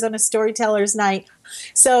for Arizona Storytellers Night.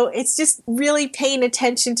 So it's just really paying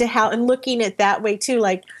attention to how, and looking at that way too,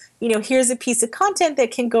 like, here's a piece of content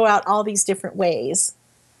that can go out all these different ways.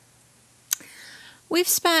 We've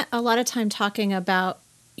spent a lot of time talking about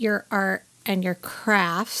your art and your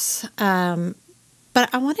crafts, but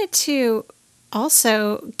I wanted to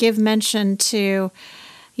also give mention to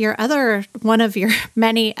one of your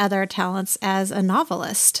many other talents as a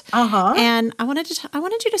novelist. Uh-huh. And I wanted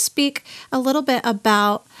you to speak a little bit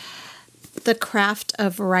about the craft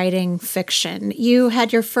of writing fiction. You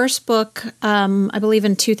had your first book, I believe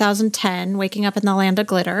in 2010, Waking Up in the Land of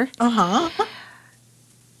Glitter. Uh-huh.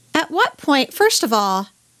 At what point, first of all,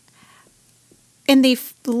 in the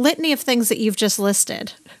litany of things that you've just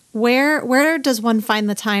listed, where does one find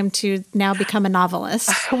the time to now become a novelist?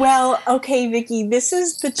 Well, okay, Vicki, this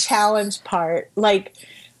is the challenge part. Like,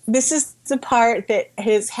 this is the part that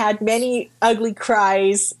has had many ugly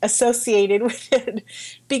cries associated with it,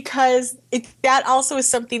 because that also is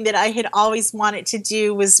something that I had always wanted to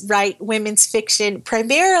do, was write women's fiction,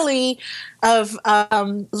 primarily of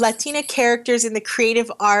Latina characters in the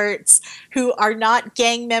creative arts who are not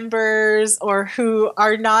gang members or who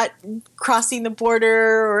are not crossing the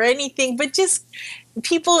border or anything, but just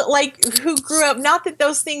people like who grew up, not that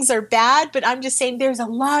those things are bad, but I'm just saying there's a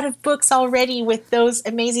lot of books already with those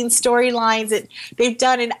amazing storylines that they've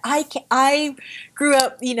done. And I grew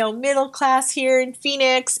up, middle class here in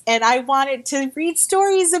Phoenix, and I wanted to read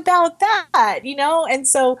stories about that, and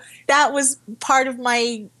so that was part of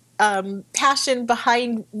my passion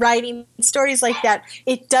behind writing stories like that.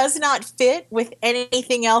 It does not fit with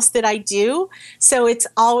anything else that I do. So it's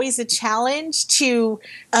always a challenge to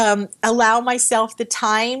allow myself the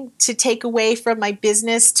time to take away from my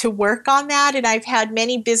business to work on that. And I've had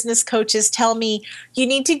many business coaches tell me, you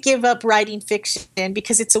need to give up writing fiction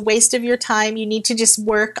because it's a waste of your time. You need to just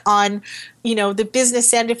work on, the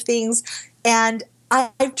business end of things. And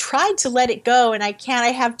I've tried to let it go, and I can't. I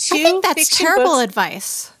have two. I think that's terrible books.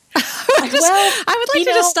 Advice. I would like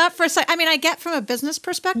to just stop for a second. I mean, I get from a business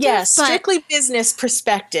perspective. Yes, strictly business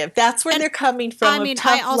perspective. That's where they're coming from. I mean,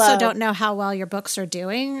 I also don't know how well your books are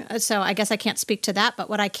doing, so I guess I can't speak to that. But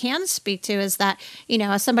what I can speak to is that,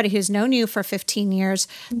 as somebody who's known you for 15 years,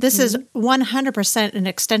 this is 100% an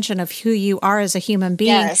extension of who you are as a human being.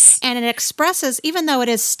 Yes. And it expresses, even though it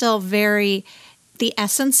is still very... the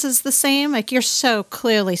essence is the same. Like, you're so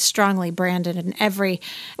clearly, strongly branded in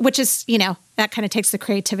which is, that kind of takes the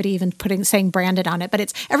creativity, even saying branded on it,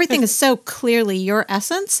 but everything is so clearly your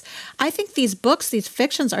essence. I think these books, these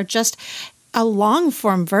fictions are just a long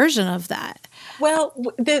form version of that. Well,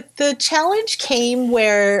 the challenge came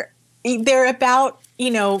where they're about,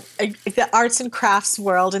 the arts and crafts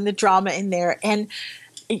world and the drama in there. And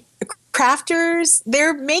crafters,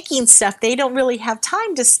 they're making stuff. They don't really have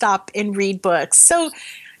time to stop and read books. So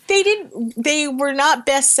they were not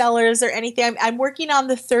bestsellers or anything. I'm working on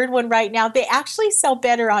the third one right now. They actually sell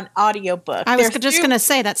better on audiobook. I was just going to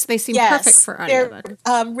say they seem perfect for audiobook.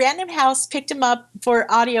 Random House picked them up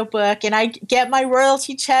for audiobook, and I get my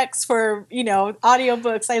royalty checks for,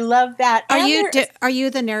 audiobooks. I love that. Are you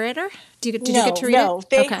the narrator? Did you get to read it? No,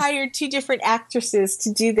 they hired two different actresses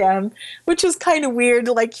to do them, which was kind of weird,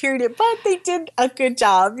 like hearing it, but they did a good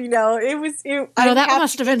job. That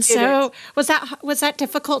must have been so. Was that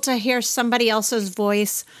difficult to hear somebody else's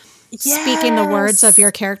voice speaking the words of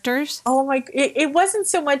your characters? Oh my! It wasn't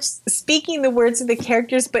so much speaking the words of the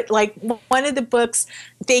characters, but like one of the books,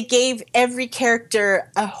 they gave every character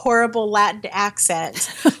a horrible Latin accent.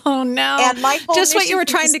 Oh no! And my whole just what you were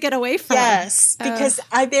trying to get away from. Yes, because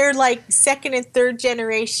they're like second and third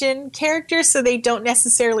generation characters, so they don't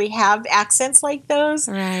necessarily have accents like those.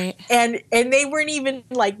 Right. And they weren't even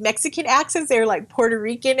like Mexican accents; they were like Puerto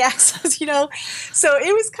Rican accents. So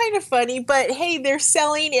it was kind of funny. But hey, they're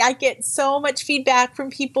selling. I get so much feedback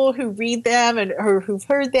from people who read them or who've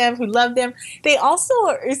heard them, who love them. They also,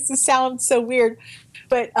 it sounds so weird,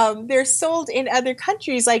 but they're sold in other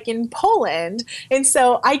countries, like in Poland. And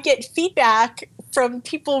so I get feedback from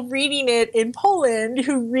people reading it in Poland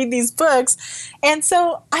who read these books. And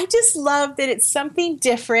so I just love that it's something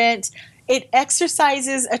different. It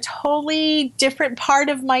exercises a totally different part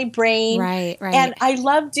of my brain. Right. And I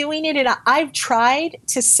love doing it. And I've tried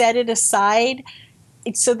to set it aside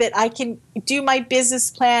so that I can do my business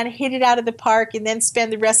plan, hit it out of the park, and then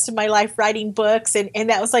spend the rest of my life writing books. And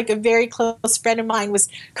that was like a very close friend of mine was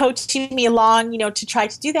coaching me along, to try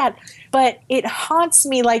to do that. But it haunts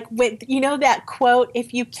me, like with, that quote,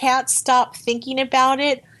 if you can't stop thinking about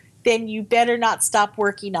it, then you better not stop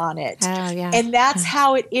working on it. Oh, yeah. And that's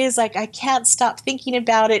how it is. Like, I can't stop thinking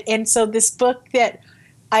about it. And so this book that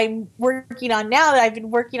I'm working on now, that I've been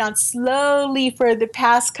working on slowly for the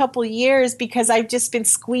past couple years because I've just been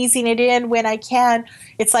squeezing it in when I can.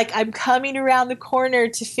 It's like I'm coming around the corner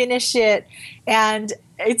to finish it, and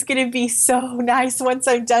it's going to be so nice once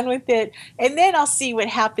I'm done with it. And then I'll see what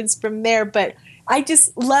happens from there. But I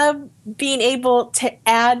just love being able to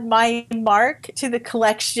add my mark to the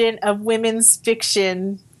collection of women's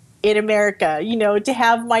fiction in America, to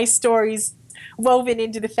have my stories woven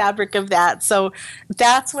into the fabric of that. So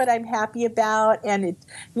that's what I'm happy about. And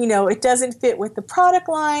it doesn't fit with the product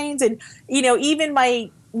lines. And, even my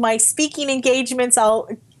speaking engagements, I'll,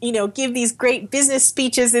 give these great business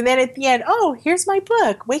speeches. And then at the end, oh, here's my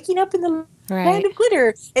book, Waking Up in the Land of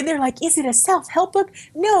Glitter. And they're like, is it a self-help book?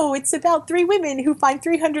 No, it's about 3 women who find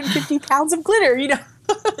 350 pounds of glitter,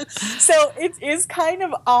 So it is kind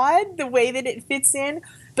of odd the way that it fits in.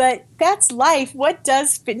 But that's life. What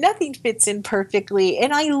does fit? Nothing fits in perfectly.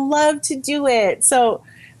 And I love to do it. So,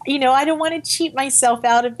 I don't want to cheat myself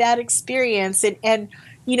out of that experience. And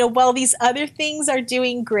while these other things are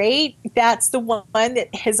doing great, that's the one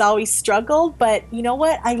that has always struggled. But you know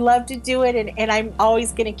what? I love to do it. And I'm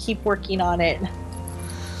always going to keep working on it.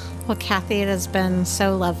 Well, Kathy, it has been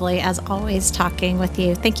so lovely, as always, talking with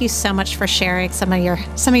you. Thank you so much for sharing some of your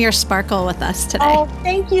sparkle with us today. Oh,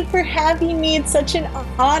 thank you for having me. It's such an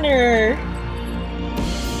honor.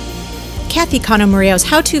 Kathy Cano Murillo's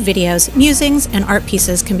how-to videos, musings, and art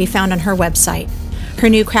pieces can be found on her website. Her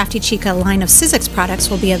new Crafty Chica line of Sizzix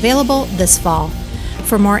products will be available this fall.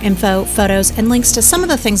 For more info, photos, and links to some of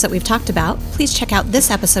the things that we've talked about, please check out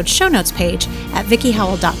this episode's show notes page at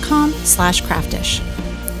VickiHowell.com/craftish.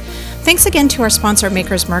 Thanks again to our sponsor,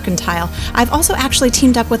 Makers Mercantile. I've also actually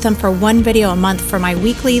teamed up with them for one video a month for my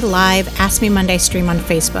weekly live Ask Me Monday stream on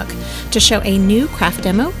Facebook to show a new craft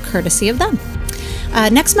demo courtesy of them.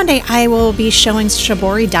 Next Monday, I will be showing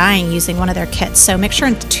shibori dyeing using one of their kits, so make sure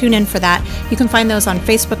and tune in for that. You can find those on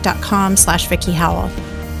facebook.com/VickiHowell.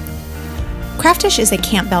 Craftish is a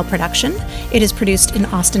Campbell production. It is produced in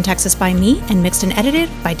Austin, Texas by me and mixed and edited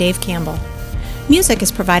by Dave Campbell. Music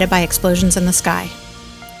is provided by Explosions in the Sky.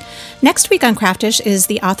 Next week on Craftish is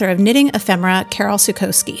the author of Knitting Ephemera, Carol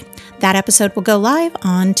Sukowski. That episode will go live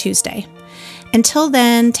on Tuesday. Until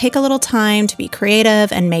then, take a little time to be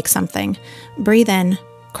creative and make something. Breathe in,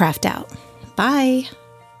 craft out. Bye.